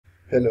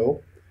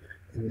Hello,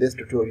 in this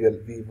tutorial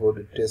we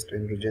would test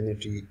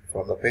endogeneity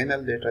for the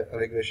panel data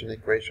regression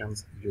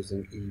equations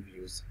using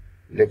Eviews.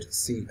 Let's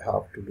see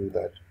how to do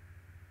that.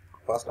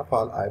 First of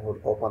all, I would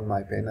open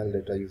my panel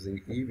data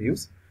using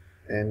Eviews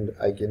and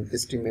I can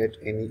estimate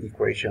any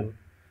equation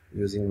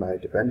using my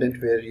dependent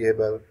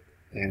variable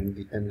and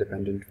the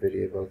independent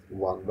variables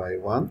one by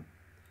one.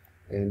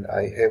 And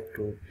I have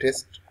to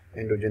test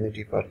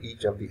endogeneity for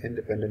each of the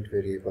independent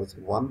variables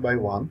one by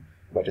one,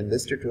 but in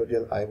this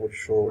tutorial I would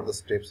show the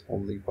steps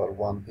only for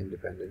one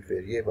independent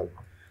variable.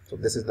 So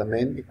this is the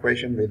main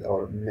equation with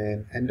our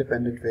main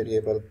independent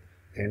variable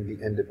and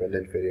the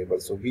independent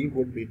variable. So we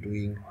would be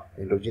doing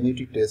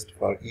endogeneity test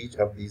for each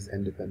of these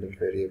independent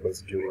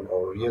variables during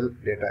our real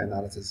data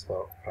analysis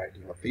for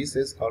writing a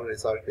thesis or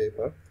research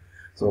paper.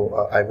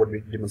 So I would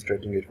be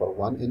demonstrating it for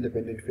one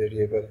independent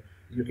variable.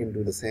 You can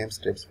do the same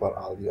steps for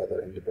all the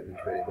other independent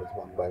variables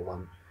one by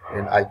one.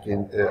 And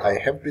I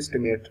have to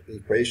estimate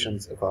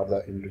equations for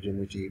the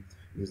endogeneity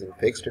using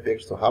fixed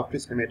effects. So how to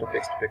estimate a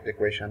fixed effect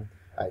equation?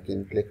 I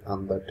can click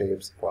on the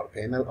tabs for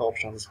panel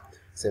options,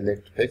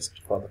 select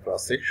fixed for the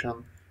cross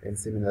section, and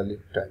similarly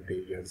time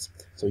periods.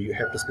 So you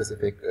have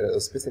to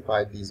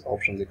specify these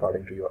options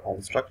according to your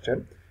own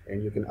structure,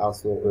 and you can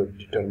also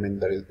determine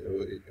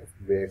the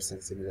weights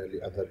and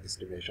similarly other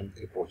estimation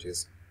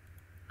approaches.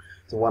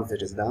 So once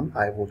it is done,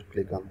 I would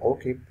click on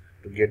OK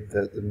to get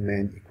the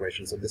main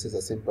equation. So this is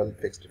a simple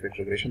fixed effect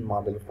regression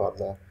model for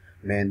the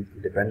main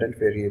dependent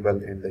variable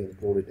and the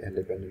included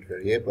independent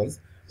variables.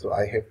 So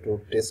I have to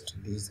test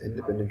these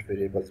independent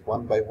variables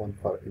one by one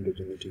for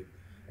endogeneity,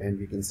 and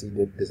you can see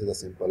that this is a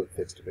simple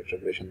fixed effect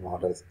regression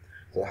models.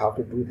 So how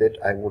to do that?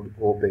 I would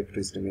go back to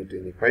estimate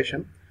an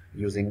equation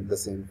using the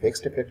same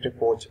fixed effect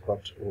approach,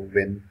 but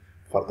when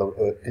for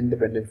the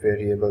independent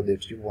variable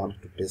that you want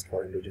to test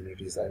for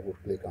endogeneities, I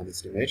would click on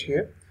estimate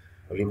here,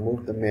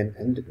 remove the main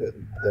and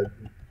the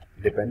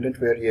dependent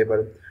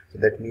variable. So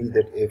that means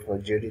that if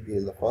GDP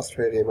is the first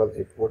variable,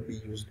 it would be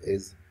used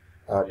as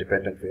a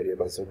dependent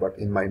variable. So but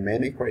in my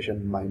main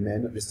equation, my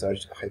main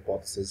research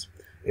hypothesis,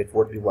 it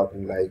would be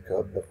working like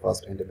the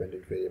first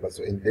independent variable.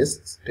 So in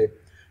this step,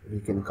 we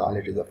can call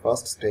it as a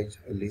first stage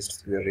least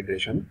square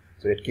regression.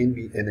 So it can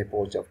be an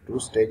approach of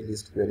two-stage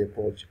least square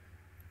approach.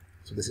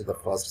 So this is the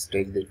first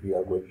stage that we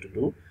are going to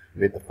do,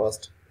 with the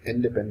first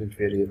independent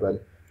variable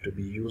to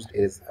be used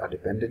as a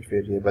dependent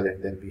variable,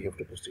 and then we have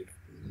to proceed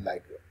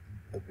like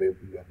the way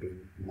we are doing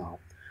now.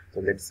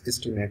 So let's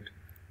estimate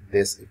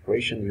this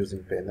equation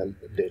using panel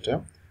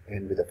data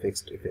and with a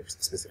fixed effects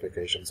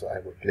specification. So I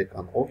will click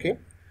on OK,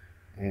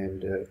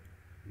 and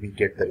we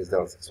get the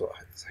results. So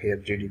here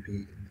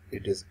GDP,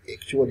 it is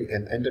actually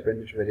an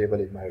independent variable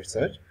in my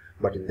research,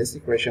 but in this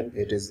equation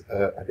it is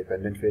a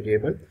dependent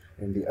variable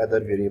and the other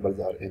variables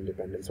are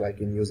independent. So I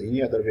can use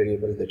any other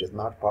variable that is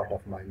not part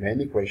of my main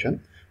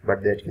equation,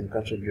 but that can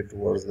contribute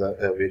towards the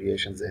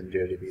variations in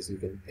GDP. So you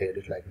can add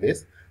it like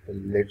this. So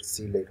let's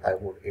see, like I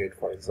would add,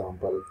 for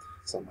example,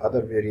 some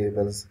other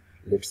variables.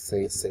 Let's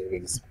say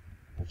savings.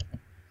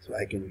 So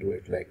I can do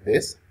it like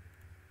this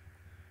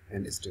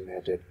and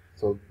estimate it.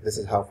 So this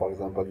is how, for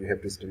example, you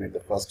have to estimate the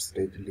first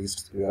stage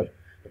least square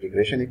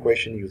regression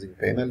equation using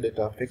panel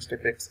data fixed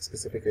effects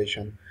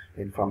specification,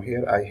 and from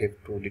here I have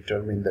to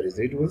determine the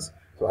residuals.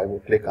 So I will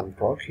click on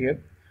plot here,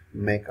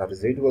 make a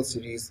residual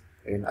series,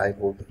 and I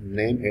would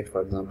name it,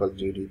 for example,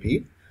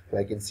 GDP. So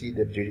I can see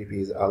that GDP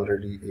is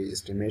already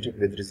estimated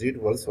with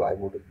residuals, so I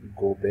would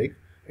go back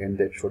and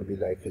that should be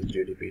like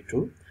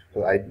GDP2.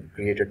 So I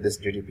created this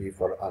GDP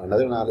for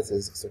another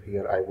analysis, so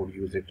here I would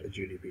use it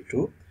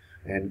GDP2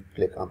 and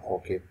click on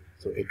OK.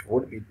 So it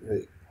would be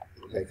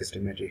like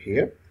estimated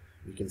here.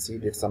 You can see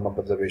that some of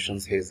the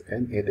observations has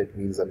NA, that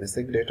means a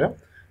missing data.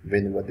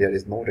 Whenever there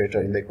is no data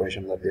in the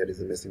equation, that there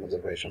is a missing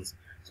observations.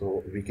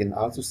 So we can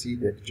also see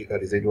that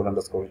residual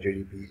underscore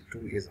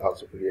GDP2 is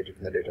also created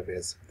in the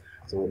database.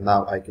 So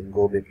now I can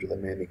go back to the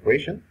main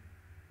equation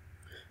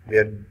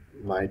where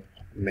my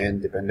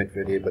main dependent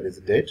variable is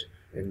date,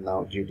 and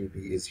now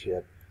GDP is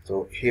here.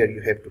 So here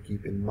you have to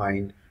keep in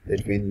mind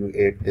that when you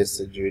add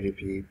this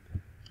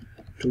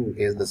GDP2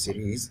 as the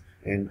series,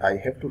 and I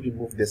have to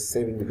remove this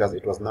saving because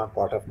it was not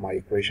part of my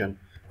equation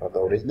for the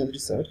original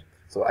research,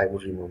 so I will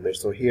remove it.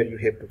 So here you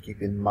have to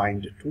keep in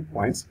mind 2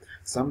 points.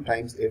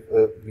 Sometimes if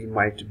we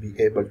might be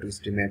able to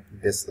estimate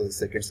this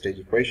second stage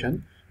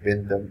equation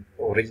when the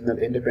original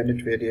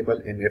independent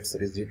variable and its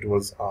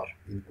residuals are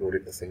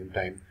included at the same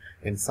time,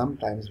 and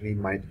sometimes we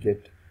might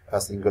get a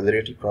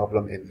singularity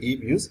problem in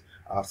Eviews.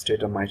 Our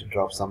Stata might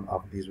drop some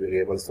of these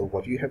variables. So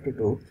what you have to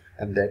do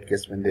in that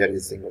case, when there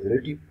is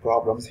singularity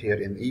problems here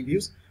in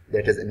Eviews,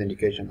 that is an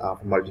indication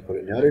of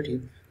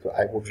multicollinearity. So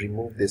I would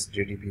remove this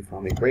GDP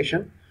from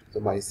equation.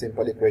 So my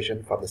simple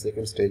equation for the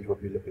second stage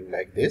would be looking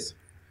like this.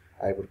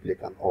 I would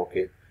click on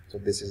OK. So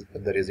this is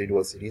the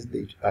residual series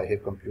that I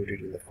have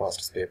computed in the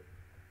first step.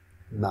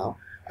 Now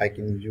I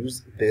can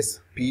use this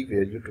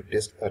p-value to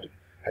test a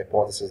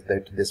hypothesis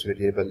that this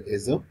variable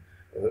is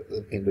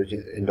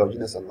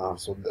endogenous or not.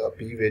 So the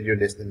p-value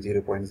less than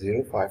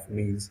 0.05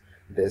 means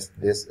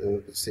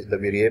the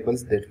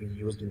variables that we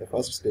used in the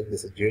first stage,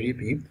 this is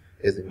GDP,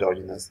 is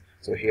endogenous.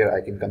 So here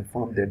I can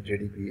confirm that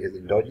GDP is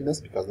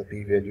endogenous because the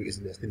p-value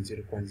is less than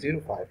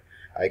 0.05.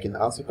 I can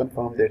also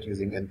confirm that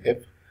using an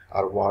if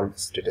or while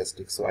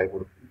statistic. So I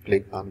would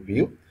click on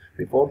view.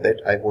 Before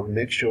that, I would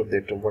make sure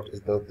that what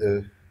is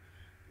the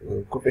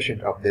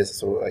coefficient of this.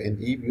 So in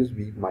Eviews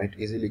we might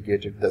easily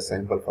get it the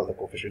sample for the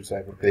coefficient. So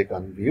I would click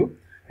on view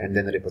and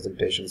then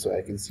representation. So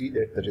I can see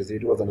that the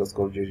residuals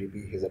underscore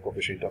GDP has a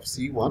coefficient of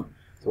C1.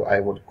 So I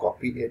would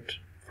copy it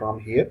from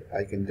here.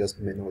 I can just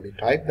manually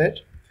type that.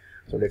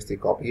 So let's say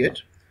copy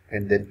it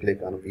and then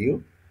click on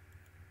view,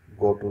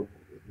 go to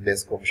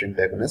this coefficient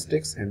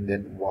diagnostics and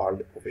then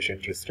world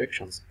coefficient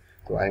restrictions.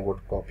 So I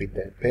would copy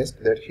that,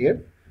 paste that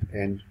here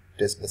and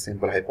test the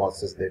simple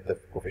hypothesis that the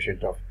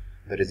coefficient of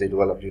the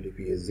residual of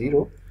GDP is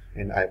 0,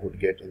 and I would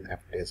get an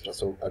F-test.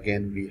 So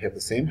again we have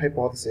the same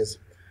hypothesis,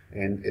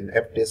 and in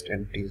F-test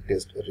and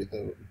T-test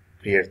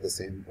creates the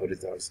same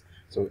results.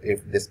 So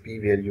if this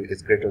p-value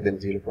is greater than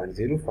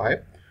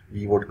 0.05,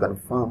 we would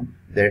confirm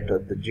that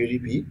the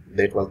GDP,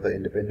 that was the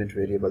independent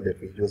variable that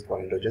we used for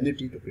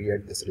endogeneity to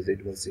create this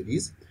residual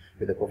series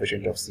with a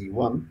coefficient of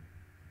C1,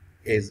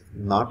 is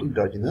not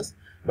endogenous.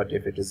 But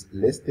if it is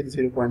less than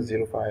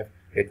 0.05,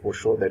 it will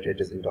show that it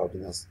is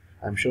endogenous.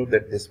 I'm sure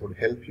that this would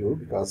help you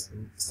because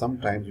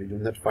sometimes you do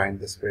not find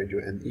this value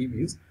in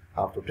Eviews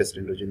how to test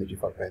endogeneity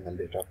for panel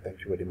data. Thank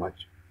you very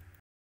much.